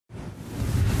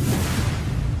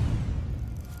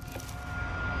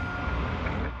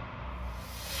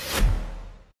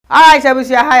Alright, I will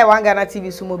see a higher one Ghana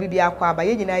TV sumo bibi akwa ba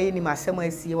ye nyina ye ni masemo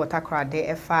asie watakra de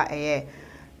efa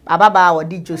ababa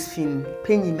wodi Josephine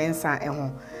penyi mensa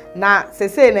eho na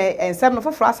sese ne ensem no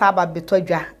foforo asa aba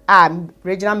betodwa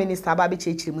regional minister aba be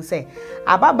chechiri mu se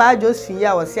ababa Josephine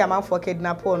ya wose amanfo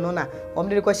kidnapper no na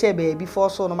omde ko she be before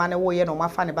so no mane wo ye no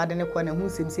mafa ne bade ne ko na hu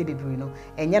semse bebre no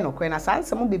enye no kre na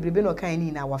sansem bebrebe no kan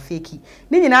ni na wa fake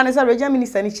ni nyina ne se regional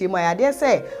minister ni chirimu ya de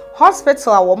se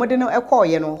hospital a wo mode no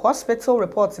ekoye no hospital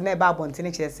report na eba abonte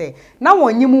ne kire se na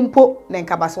wonyimu mpo ne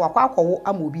nkabase wakwa akwo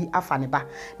amobi afa ne ba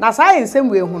na science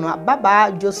we hu no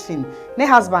baba Josephine ne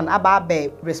husband aba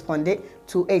be responded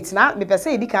to it na me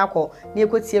pese edi kan akọ na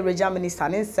ekotie regional minister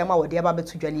ne nsem a wode aba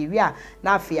beto dwa ne wi a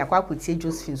na afi akwa akotie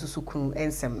Josephine susukunu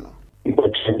ensem no the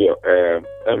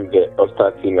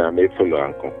starting na me follow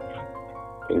anko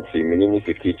nti minimum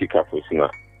security capos na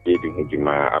dey the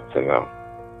hujima up to now.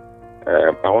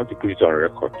 I want to put it on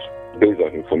record based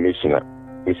on information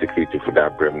in security for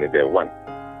that bremne there one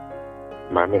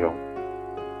mama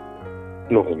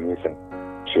no missing.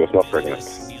 She was not pregnant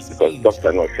because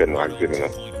doctor not said no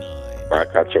accident. But I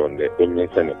catch her on the Indian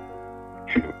Senate.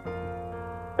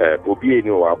 Obi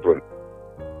no abron.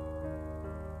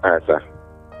 Answer.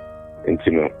 I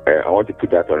want to put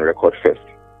that on record first.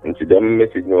 Into them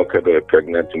message no okay be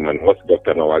pregnant woman. What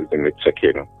doctor no was them check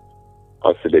in.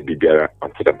 Also the bibiara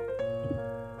after them.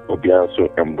 Obi also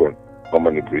abron. How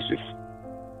many bruises?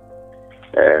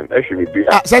 Actually be.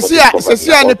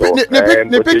 Sasia ne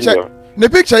picture. The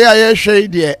picture ya share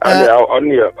there.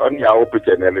 Only our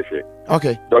picture never say.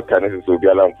 Okay. Doctor is so be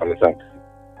alarm for the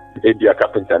if you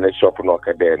carpenter shop no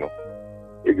kadeno.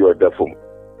 If you are there for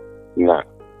na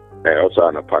also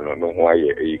on a panel no why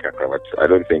you can I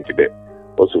don't think that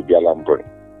also be alarm bro.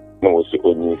 No also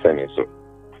only thing so.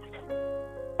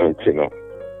 And you know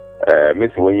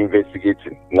miss when you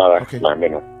investigating now my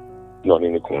men no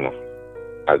in the corner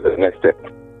as the next step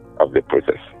of the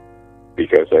process.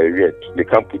 Because they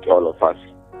can't put all of us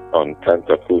on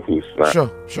tentacle who's sure.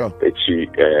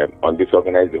 On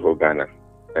disorganized the whole Ghana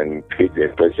and create the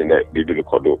impression that they do the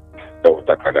kodo that was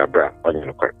takadabra on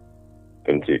your car.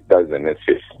 And that's the next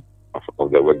phase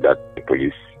of the work that the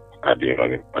police are doing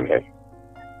on him.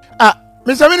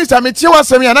 Mr. Minister, me tiwa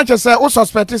semi anache say o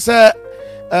suspect say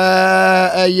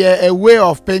a way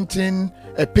of painting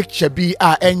a picture be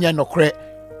enya nokre.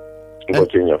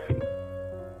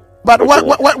 But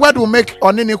what will make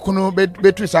onini kunu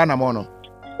betri sana mono?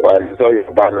 Well, so you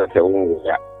balance a woman,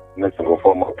 not a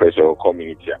form of pressure or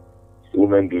community.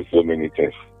 Women do so many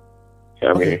things.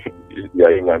 I mean,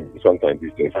 sometimes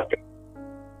these things happen.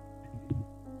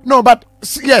 No, but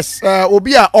yes,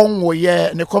 obia onwo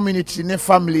ye ne community ne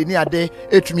family ni ade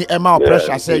etumi ema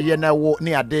pressure say ye na wo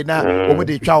ni ade na omo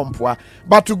de twa ompoa.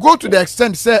 But to go to the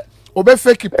extent say obe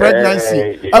fake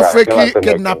pregnancy, fake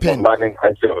kidnapping.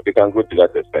 They can go to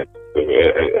that extent.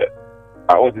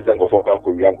 I want this go for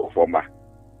Korean go for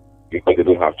because they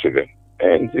don't have children.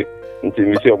 And until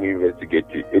we see we investigate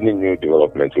any new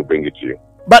development, will bring it to you.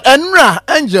 But Enra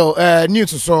Angel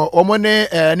news so omone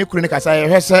ni kunu kasa ye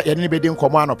hwese ye ni be din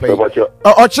komo anope.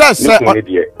 O chance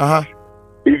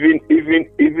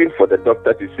even for the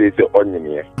doctor to say onion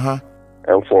here.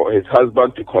 And for his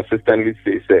husband to consistently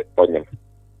say onion.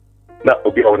 Now,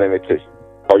 Obi on NHS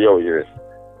or your years.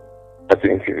 I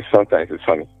think sometimes it's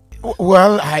funny.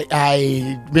 Well,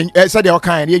 I said your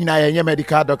kind, you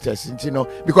medical doctors, you know,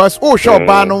 because sure,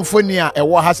 Barnum Funia, a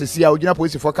war has to see our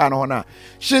police for Canona.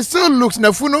 She still looks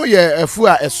Nafuno, a fool,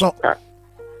 a song.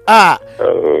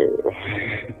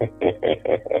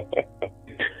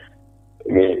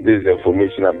 This is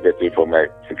information I'm getting from my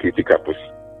security campus.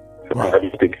 Wow. I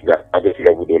don't think that other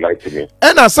people would like to me.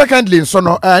 And secondly, so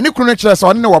no, Nikunechas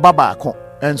on no Baba.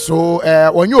 And so,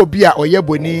 when you be or ye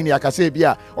boni, I can say, be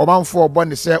a man for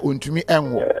bonny say unto me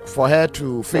and for her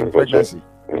to fake pregnancy.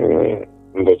 But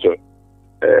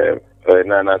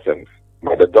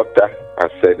the doctor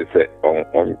has said it's on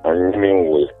mean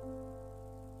way.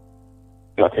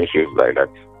 Nothing shows like that.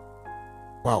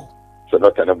 Wow. So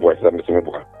not an boy,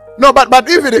 no, but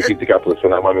if it is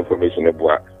information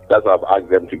about that's why I've asked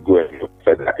them to go and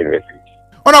further investigate.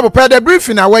 Honorable, per the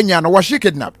briefing, was she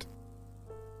kidnapped?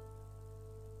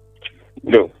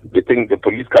 No, the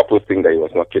police couples think that he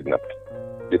was not kidnapped.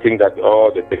 They think that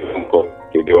all the things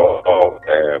they were all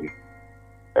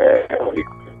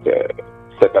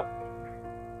set up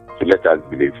to let us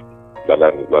believe that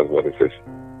that's what it says.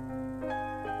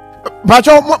 But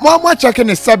more checking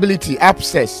the stability,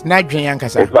 access, not drinking.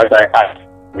 In fact, I asked.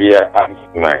 We are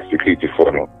my security for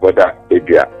no, whether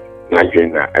Abia,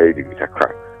 Nigeria, I did a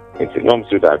crack. It's not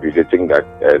so that they think that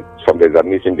from the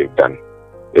examination they've done,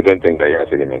 they don't think that he has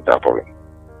any mental problem.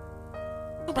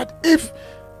 But if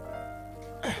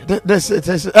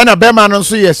This and a bear man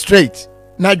also ye straight.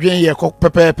 Not doing ye cock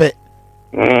pepe.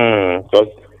 Because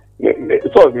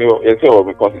it's all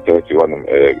the constituency one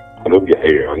Columbia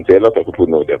area, and a lot of people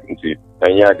know them.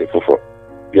 And yeah,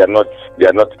 they are not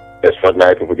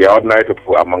extraordinary people. They are ordinary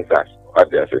people amongst us. What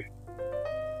they are saying.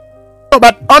 No,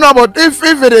 but honorable, if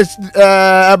it is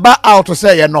about out to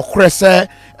say no cresse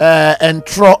and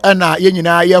tro and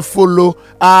you follow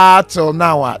till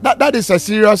now, that is a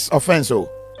serious offense. Oh,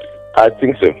 I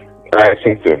think so.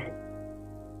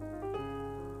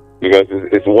 Because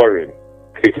it's worrying.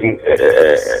 Taking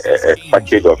a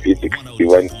package of physics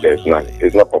when there's none.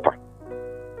 It's not proper.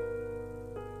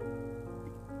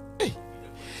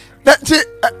 That's it.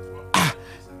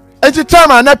 It's a time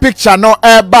and a picture no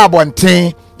bab one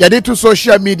thing. You did to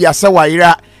social media say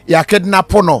waira ya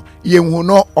kidnap no ye hu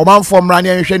no oman from rani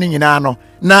ahwehwe ni nyina no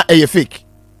na e fake.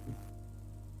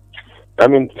 I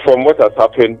mean, from what has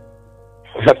happened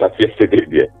yesterday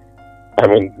there, I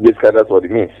mean, that's what it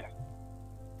means.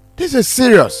 This is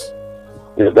serious.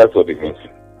 Yeah, that's what it means.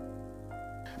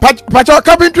 But your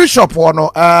carpentry shop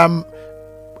no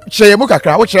Cheyemu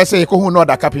kakra which I say ko hu no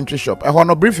da carpentry shop. E ho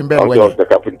no briefing be when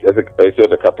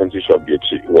the carpentry shop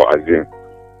was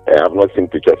I have not seen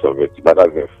pictures of it, but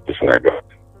that's the vision I got.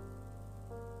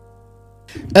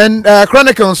 And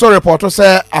Chronicle also report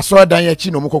say I saw dan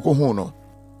yachi no mukoko hu no.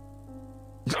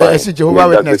 I see Jehovah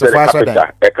Witness of us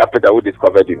that. A carpenter who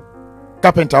discovered him.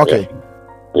 Carpenter, okay.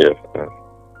 Yes.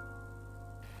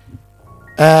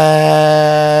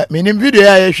 Minim video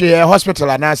ya hwe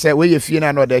hospital and I say where you feel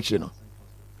na no da chi no.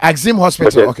 Axim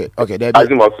Hospital, okay. There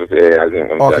Axim Hospital,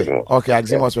 Axim. Okay,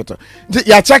 Axim Hospital.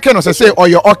 Ya check no say or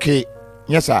you okay.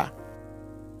 Yes, sir.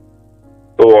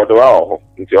 Oh, wow.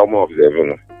 It's almost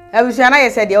observing. Abusiana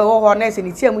said the honest and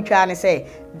it's a mutual say,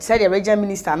 said the regional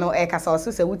minister no ekasa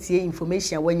also say wutie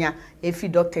information when ya every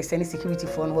doctors and security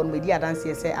phone one media dance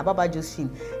say Ababa Josephine,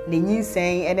 ne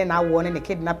nyinsɛn ene na wo ne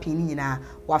kidnapping nyina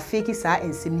wa fake saa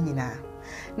ensem nyina.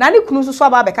 Na ne kunu so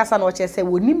aba be kasa na o che say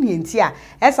wonim nti a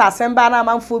esa asemba na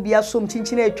amanfo bi asom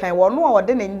chinchina atwan wo no a wo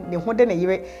de ne ho de ne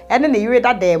yire ene ne yire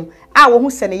dadam a wo hu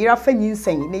se ne yire afa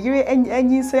nyinsen ne yire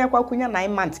anyinsen akwakunya 9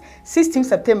 months 16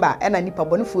 September ena nipa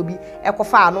bonefo bi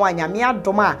ekofa ano anyame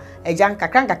adom a agyan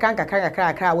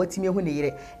kakran watimi hu ne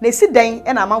yire na si dan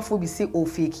ena amanfo bi se o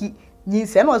fake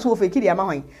nyinsen no so o fake dia ma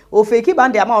hwan o fake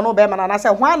band dia ma no be ma na say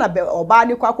hwan na oba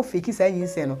ni kwa ko fake sa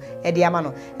nyinsen no e dia ma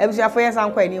no ebusu afo yen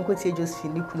san kwa ni nkotie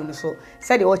Josephine ni kunu no so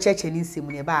say de o cheche ni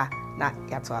nsem ne ba na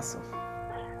yato aso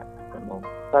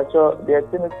Sacho the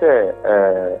thing say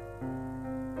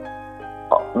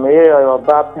me your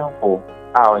ba pinfo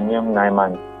a onyem 9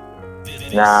 months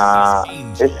na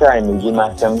esa ni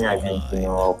jima sem ni agenti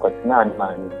no kwatina ni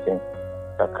man ni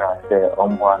kakra say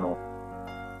ombo no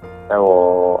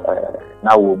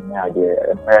na wo me ade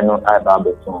no aba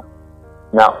beto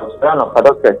na usana no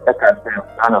doctor seka say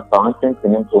na fountain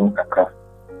tin pom kakra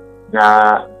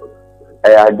na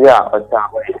ade a ota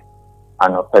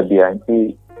anopa bia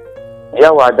nti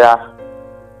ya wada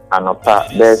anopa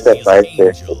be se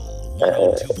price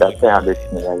that say a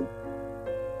bit me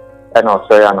and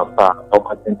also anopa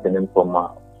okotin tin pom ma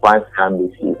once can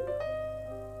be see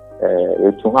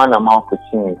etuhana ma ko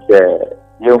chin ke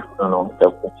you know the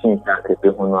coaching that ke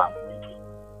hu no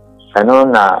ano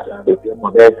na the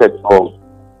model set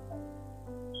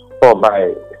for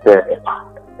by say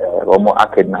romo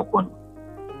kidnapping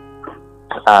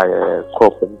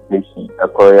cooperation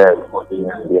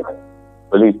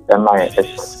police MI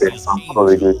some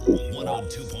radio station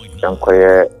can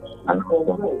koye and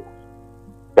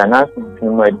kana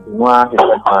sinuma dua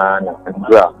na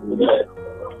ndua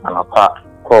anapa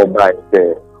call by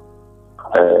say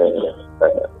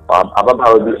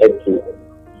Ababa will be eki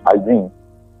azin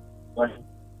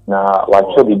na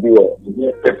wacho bibi o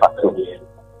paper so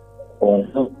on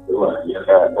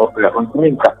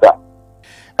kasa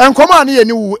enkoma na ye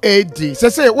ni wu AD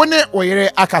say woni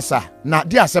oyere akasa na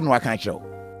di asem no aka kire o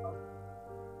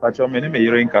wacho me ni me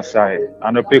yere nkasa e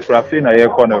anope krafi na ye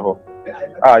kɔ ne ho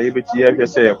ye beti ye hwɛ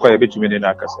sɛ ye kɔ ye betumi ne na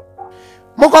akasa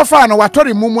mokofa no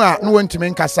watori mumu a no wontimi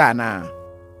nkasa na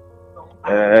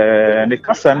ne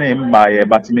kasa ne mmaye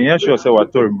but me yan sure say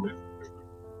watori mu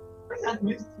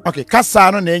okay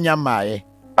kasa no na enya mmaye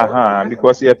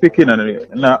because ye picking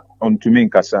na ontumi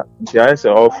nkasa nti aye say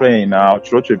all friend na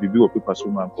ochrocho bibi wo paper so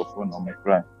man ko phone on my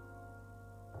plan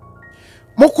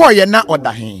moko ye na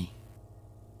odahen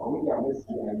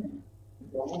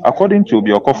according to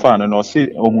bi okofa no say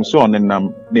ohun so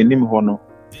onenam nenim ho no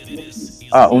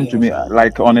ontumi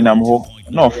like onenam ho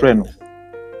no friend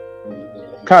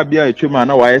ka bia etwema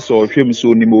na waye so ohwem so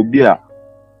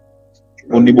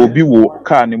onimobi wo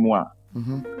ka ne mu a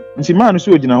nti man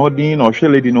so ogina ho din na ohwe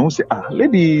lady no say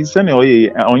lady sene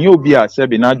oye onye obi a se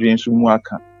bi na adwen so mu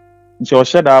aka nti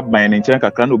ohwe da ban ne nchen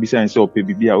kakra na obi say nse ope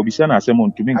bibia obi say na asem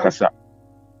ontumi nkasa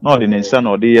na odi ne nsa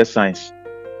na odi ye science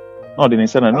na odi ne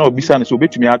nsa na obi say na so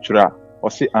obetumi atwera o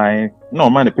say ai na o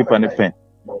man the paper ne pen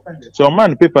so o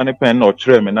man the paper ne pen na o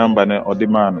twere me number na odi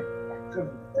man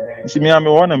nti me ame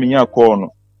wona me nya call no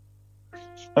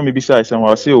na me bi say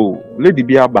wa say o lady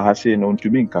bi aba ha say na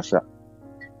ontumi nkasa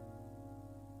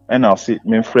and I'll see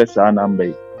me fresh our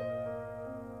number.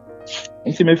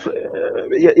 And see me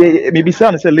maybe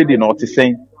son is a lady not to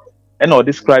say and I'll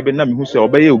describe it who say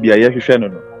obey will be a year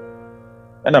no.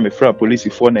 And I'm a friend police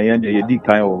for na yan ye di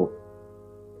kind of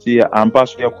see I'm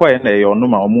pass your quiet na your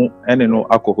no and no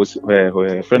alcohol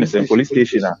friends in police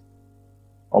station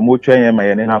or more train my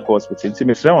in hospital. See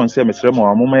me friend on say me friend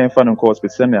more my fan on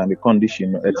hospital and the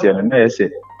condition at the end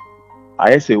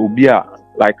I say ubia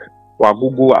like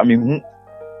wagugu I mean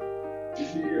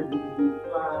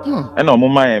and no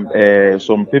my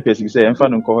some papers you say I'm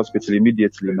found hospital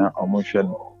immediately now or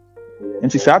motion.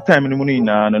 And it's that time in the morning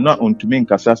not on to me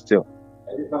nkasa still.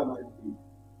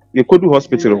 You could do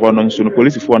hospital one so the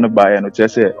police for no buy and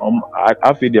just say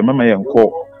I feel the mama and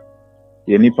call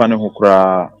ye nipa no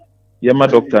kra ye ma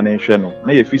doctor na hwe no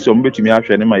na ye fi so mbetumi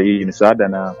ahwe ne ma ye ni saa da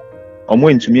na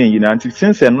omo ntumi yin na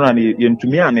since no na ye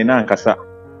ntumi ane na nkasa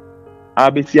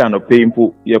abeti ano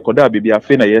painful ye koda bibia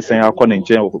fe na ye sen akọ ne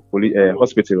nchen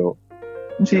hospital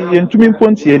nti ye ntumi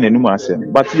mpontie na num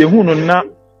asem but ye hu no na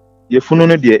ye funu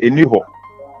no de eni ho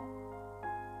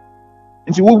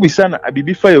nti wo bisa na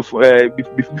abibi fa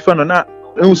bifa no na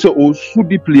so o su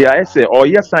deeply I say or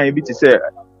yes sign bi ti say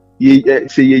ye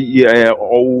say ye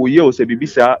o ye o say bibi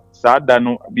sa da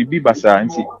no bibi basa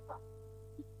nti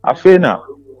afe na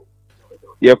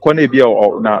ye kone bia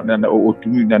na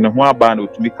otumi na ne ho aba na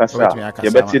otumi kasa ye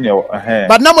beti ne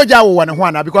but na moja wo ne ho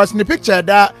ana because in the picture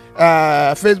that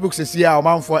Facebook says here o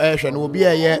man for ehwe no obi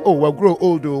eye we grow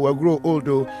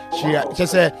old she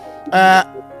say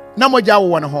na moja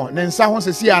wo ne ho ne nsa ho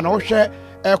says here na wo hwe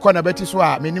ekona beti so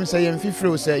a menim say ye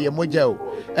mfifiro say ye moja o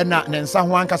na ne nsa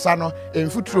ho ankasa no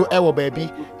emfuturo ewo baabi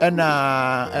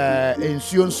na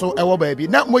ensuo nso ewo baabi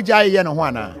na moja ye ne ho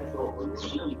ana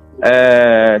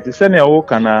to send your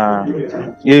kana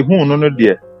ye hu no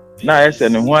de na ese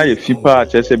ne ho aye fipa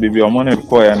chese baby omo ne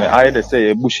ko ya ne aye de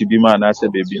say e bushi bi ma na say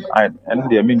baby and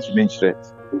they mean to mention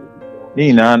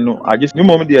ni na no I just ni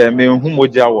mom de me hu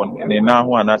moja won ne na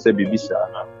ho ana say baby sa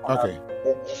okay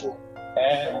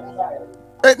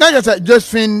na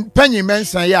just fin panyi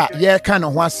mensan ya ye kan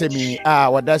ho asemi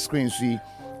what that screen see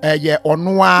ye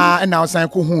ono a na osan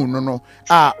ko hu no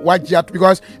wagya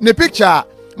because the picture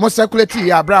mo circulate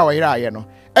ya bra wa ira ye no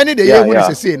any de ye hu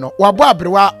se say no wa bo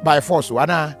abrewa by force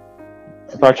ana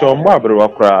pa cho mbo abrewa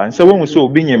kra nse won so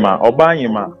obi nyima oba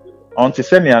nyima on te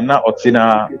se na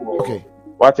otina okay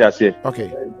what I say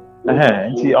okay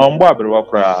nti on mbo abrewa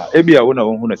kra e bia wo na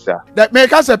wo hu no sa that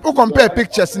make us compare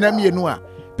pictures na me enu a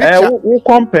picture wo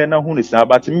compare na hu no sa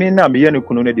but me na me ye no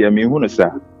kunu ne de me hu no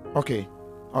sa okay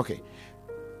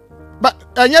but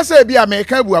anya say bia me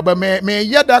ka bu aba me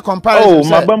ye that comparison oh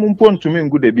maba mu mpontumi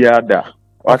ngu de bia da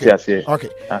what I say okay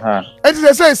it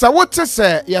is say what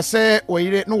say you say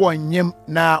oyire no wonyem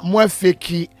na mo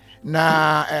afeki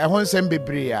na ho nsem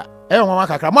bebre a ho ma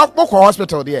kakra mo ko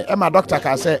hospital there e ma doctor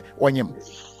ka say wonyem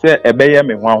say ebeye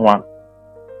me hwanhwa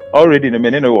already no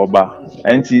me ne no oba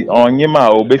enti onyem a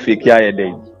obefeki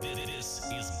ayede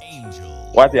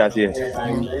what I say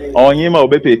onyem a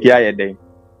obefeki ayede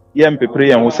yem pepre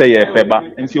yan wo say ye peba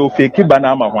nti o feki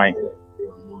bana ama hwan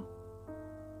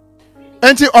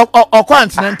enti o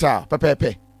continental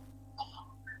pepepe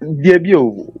die bi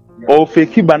o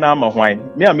feki bana ama hwan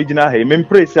me a megina ha me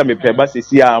praise me peba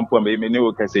sesi a ampo me ne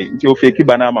wo kase nti o feki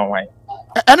bana ama hwan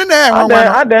ene na e hwan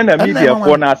adan na media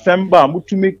for na assemble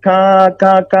mutumi ka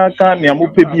ne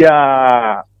amope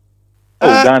bia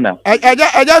oh Ghana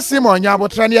eja Simon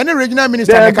Nyabotre ne any regional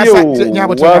minister na kasa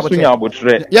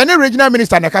Nyabotre ye ne regional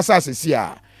minister na kasa asesi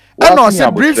a e no se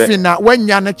briefing na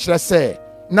wanya ne kire se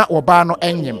na oba no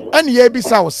enyem ene ye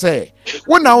bisa wo se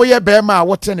wo na wo ye be ma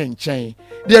wote ne nchen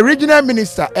the regional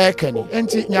minister ekani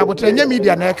enti Nyabotre nya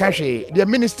media na eka hwe the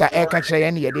minister eka kire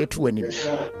ye ne ye de to anim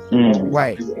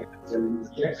why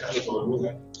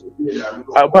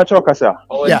Abacho kasa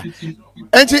yeah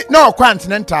enti no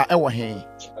continental e wo hen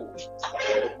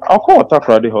I'll call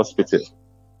Takrade Hospital.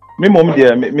 Me mom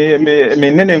dear me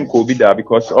nene nko bi da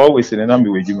because always in na me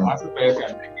with you.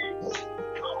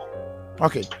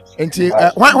 Okay. Enti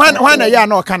when na ya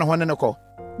na oka ne ho ne ko.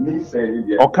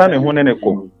 Oka ne ho ne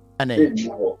ko. Ane.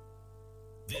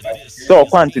 So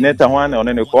continental one on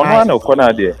ne ko. No na ko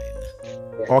na de.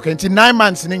 Okay, until 9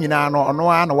 months in no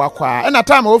one wakwa. And a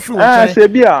time of fruit. Say,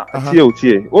 be a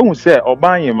tie. When say, or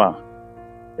banyama.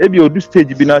 Ebi odu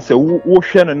stage bi na say wo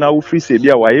hwe no na wo free say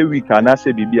bia wa ye week na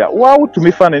say bibia wa wo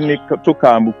tumi fa ne to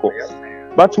ka ambuko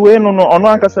but we no ono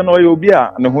ankasa na oye obi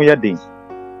a ne ho ye den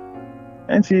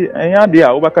enti enya de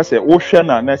a wo baka say wo hwe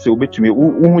na say obetumi wo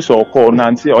hu so call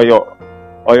na nti oyo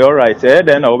alright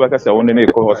then na wo baka say wo ne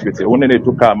ko hospital wo ne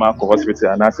to ka ma ko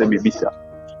hospital na say bibisa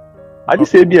aji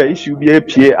say bia issue bia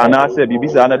pie na say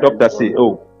bibisa na doctor say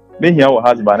oh me hia wo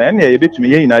husband na ye betumi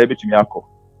ye nyina ye betumi akọ.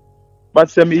 But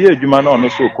some year you man on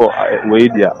so called way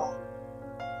there.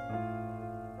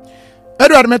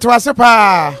 Edward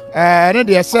Metwasepa, and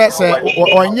the says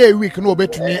on ye week no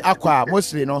bet to me aqua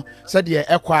mostly no said ye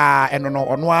aqua and no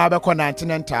on Wabaco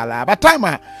continental. But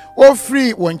timer all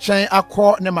free one chain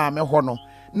aqua nema me hono.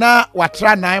 Na what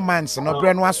try 9 months no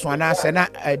brain was one as and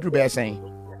I do bear saying.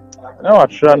 No, I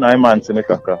try 9 months in the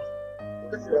kaka.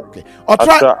 Okay, I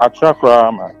try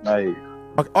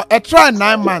I try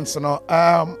 9 months no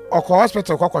or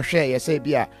hospital koko share you say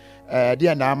bia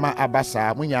dear nama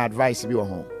abasa munya advice bi wo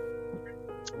ho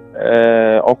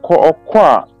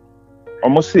okwa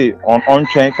almost say on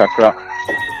train kakra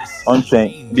on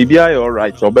train bibia you all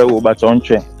right obewo but on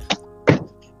train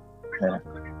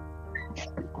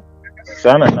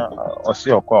sana na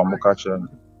osi okwa omuka chere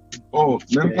oh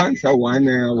mempansa 1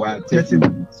 hour 30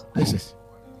 minutes yes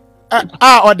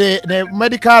or the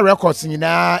medical records in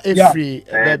every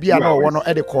baby no one no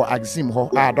e call exam ho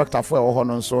doctor for ho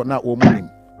no so na o mu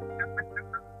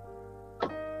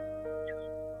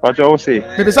what you say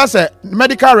maybe say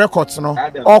medical records no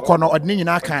all no odni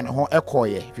nyina kan ho e call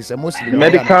ye if say mostly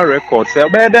medical records e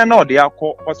be den no dey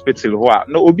akọ hospital ho a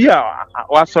no obi a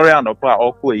wa sorry anopo a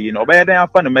okọ yi no be den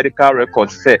afa no medical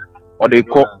records say or dey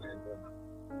call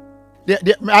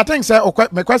I think say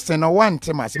my question no one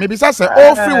temas maybe say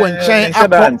all free one chain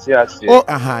oh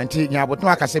anti nyaboto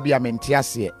akase bia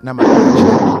mentiase na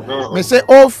me say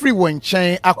all free one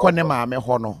chain akone ma me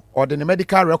ho no or the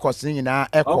medical records nyina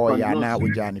ekọ ya na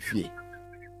oja ne fie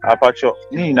apacho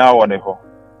ni na wo ne ho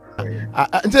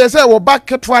nti say wo back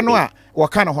ketwa no a wo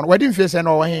ka no ho we din fie say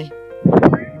no wo he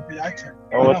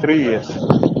 3 years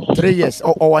 3 years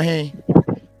o wo he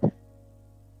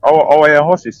oh your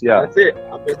horses yeah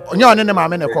onye one ne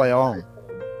maame ne call your own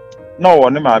no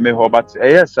one maame ho but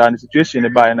yes and the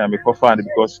situation by na me ko find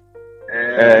because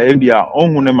India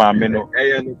ohun ne maame no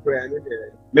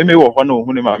me wo ho na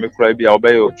ohun ne maame kura bia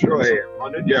obey o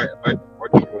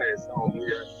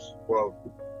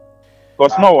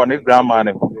because no one grandma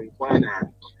ne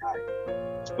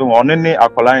so one ne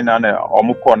akolan na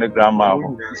omuko ne grandma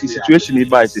the situation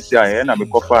by sisi aye na me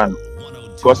ko find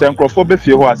because enkrofo be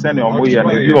fie ho asene omo ye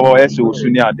na bi ho ese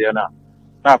osuni ade na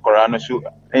akora no so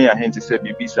enya henti se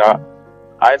bibisa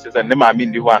I say ne ma mi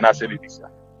ndi ho na se bibisa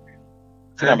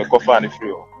tina me kofa ne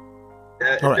free o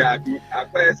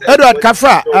Edward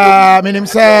Kafra minim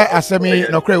se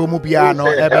asemi no kra wo mu bia no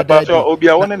ebeda so obi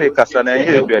a wona ne kasa na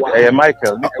e Edward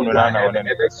Michael ni kunu na na wona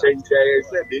ne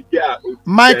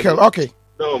Michael okay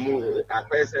no mu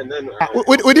akwese na no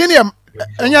within him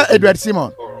enya Edward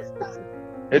Simon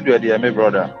Edward yeah, my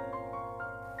brother.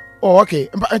 Oh, okay.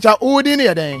 Ncha udi ni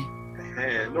yeden.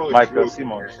 Michael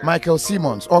Simmons. Michael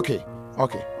Simmons. Okay.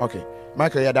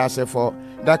 Michael ya say for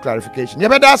that clarification. You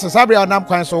better say sabia nam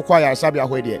kwan so kwa ya sabia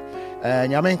ho de.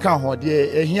 Nyame nka ho de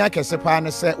ehia kese pa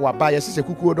ne se waba ya sese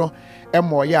kukuo do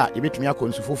emo ya ebetumi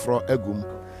akonsu foforo agum.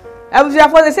 Abusua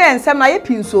for the say ensem na ye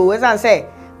pinso we san say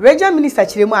regional minister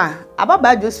chiremu a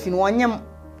ababa Josephine wonyem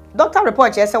doctor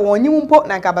report say wonyim mpo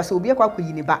na nkabasa obi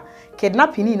akwakoyi ne ba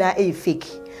kidnapping na e fake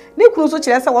ne kunu so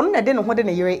kire say wono na de ne ho de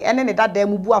ne yere ene ne dada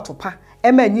mu bu atopa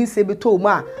e ma nyinse beto mu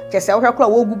a kese wo hwekora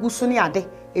wo gugu so ne ade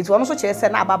eti wono so kire say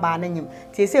na ababa na nyim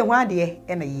tie say hu ade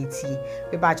e na yetie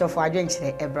be ba chofo adwen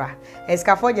kire ebra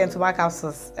escafo gentleman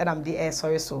capsules and am the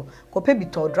sorry so kope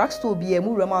bito drugstore bi e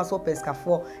mu rema so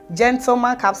pescafo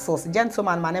gentleman capsules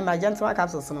gentleman manema gentleman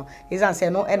capsules no izan say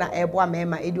no e na ebo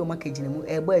amema edi o makagine mu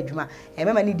ebo adwuma e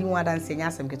mema ni di hu adanse nya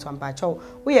asem keto ampa chaw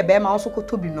wo ye be ma so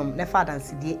koto binom ne fa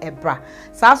adanse die ebra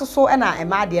sa so e na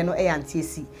ema ade no e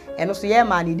yantiesi eno so ye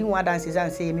ma ni di hu adanse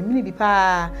izan say me mini bi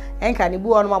pa enka ni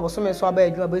bu ono maboso me so aba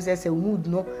adwuma be say mood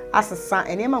no asesa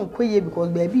ene ma nkoye because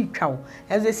ba bi twawo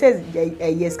as they says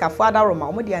yes ka father roma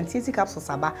omo di antiesi capsules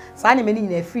aba sa ne me ni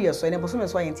nyina free so ene boso me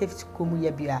so yantiesi komu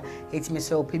ya bia etime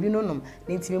so pebi no nom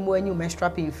ne ntime mu anyi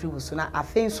menstrual pain free so na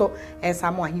afen so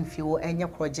ensa mo ahemfie wo enye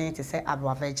krogen te say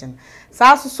abwa virgin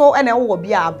sa so ene wo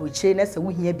bia aboche na se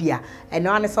wo hia bia ene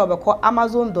ane se obekọ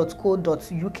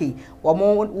amazon.co.uk wo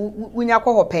mo wunya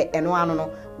kọ hope eno ano no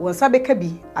won sa beka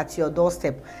bi at your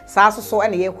doorstep sa so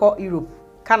ene ye kọ Europe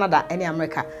Canada any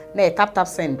America na tap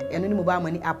send eno ni mobile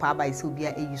money app aba ise obi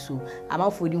a eyiso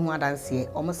amafo di hu adanse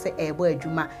omo se ebo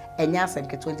adwuma enya send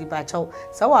ke 20 ba chaw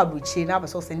sa wa abuchi na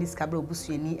abaso send this kabra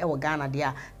obusuani e wo Ghana de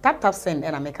a tap send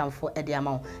and American for e de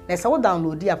amount na sa wo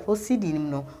download ya proceed nim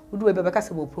no wudu we bebeka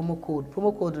se bo promo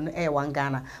code no e 1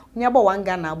 Ghana unya bo 1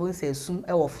 Ghana bo nse asum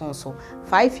e wo phone so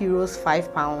 €5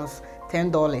 £5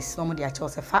 $10 no mo de a chaw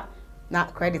se fa na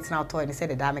credit now to and said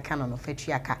the dame can no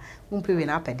fetchiaka umpe we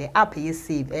na pɛ the app ye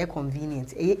save e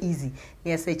convenient e easy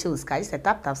na say choose ka just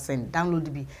tap send download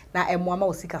bi na emo ama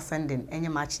osika sending enye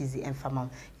match easy en fama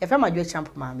ye fa madwe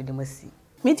champ ma me demasi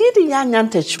me didi ya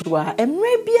nyantachua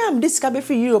emre bia am disika be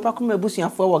free Europe akoma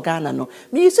abusuafo wo Ghana no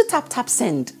me use tap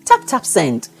send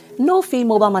no fee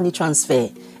mobile money transfer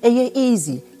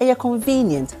easy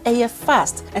convenient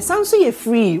fast and sounds so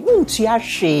free won't you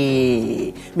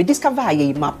hwe me discover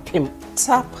ye mapim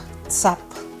tap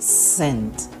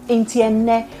send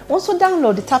entienne also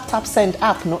download the tap send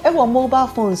app no e mobile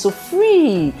phone so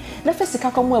free na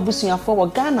fesika komo abusuafo wo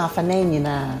Ghana fa na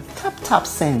nyina tap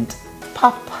send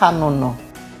papa no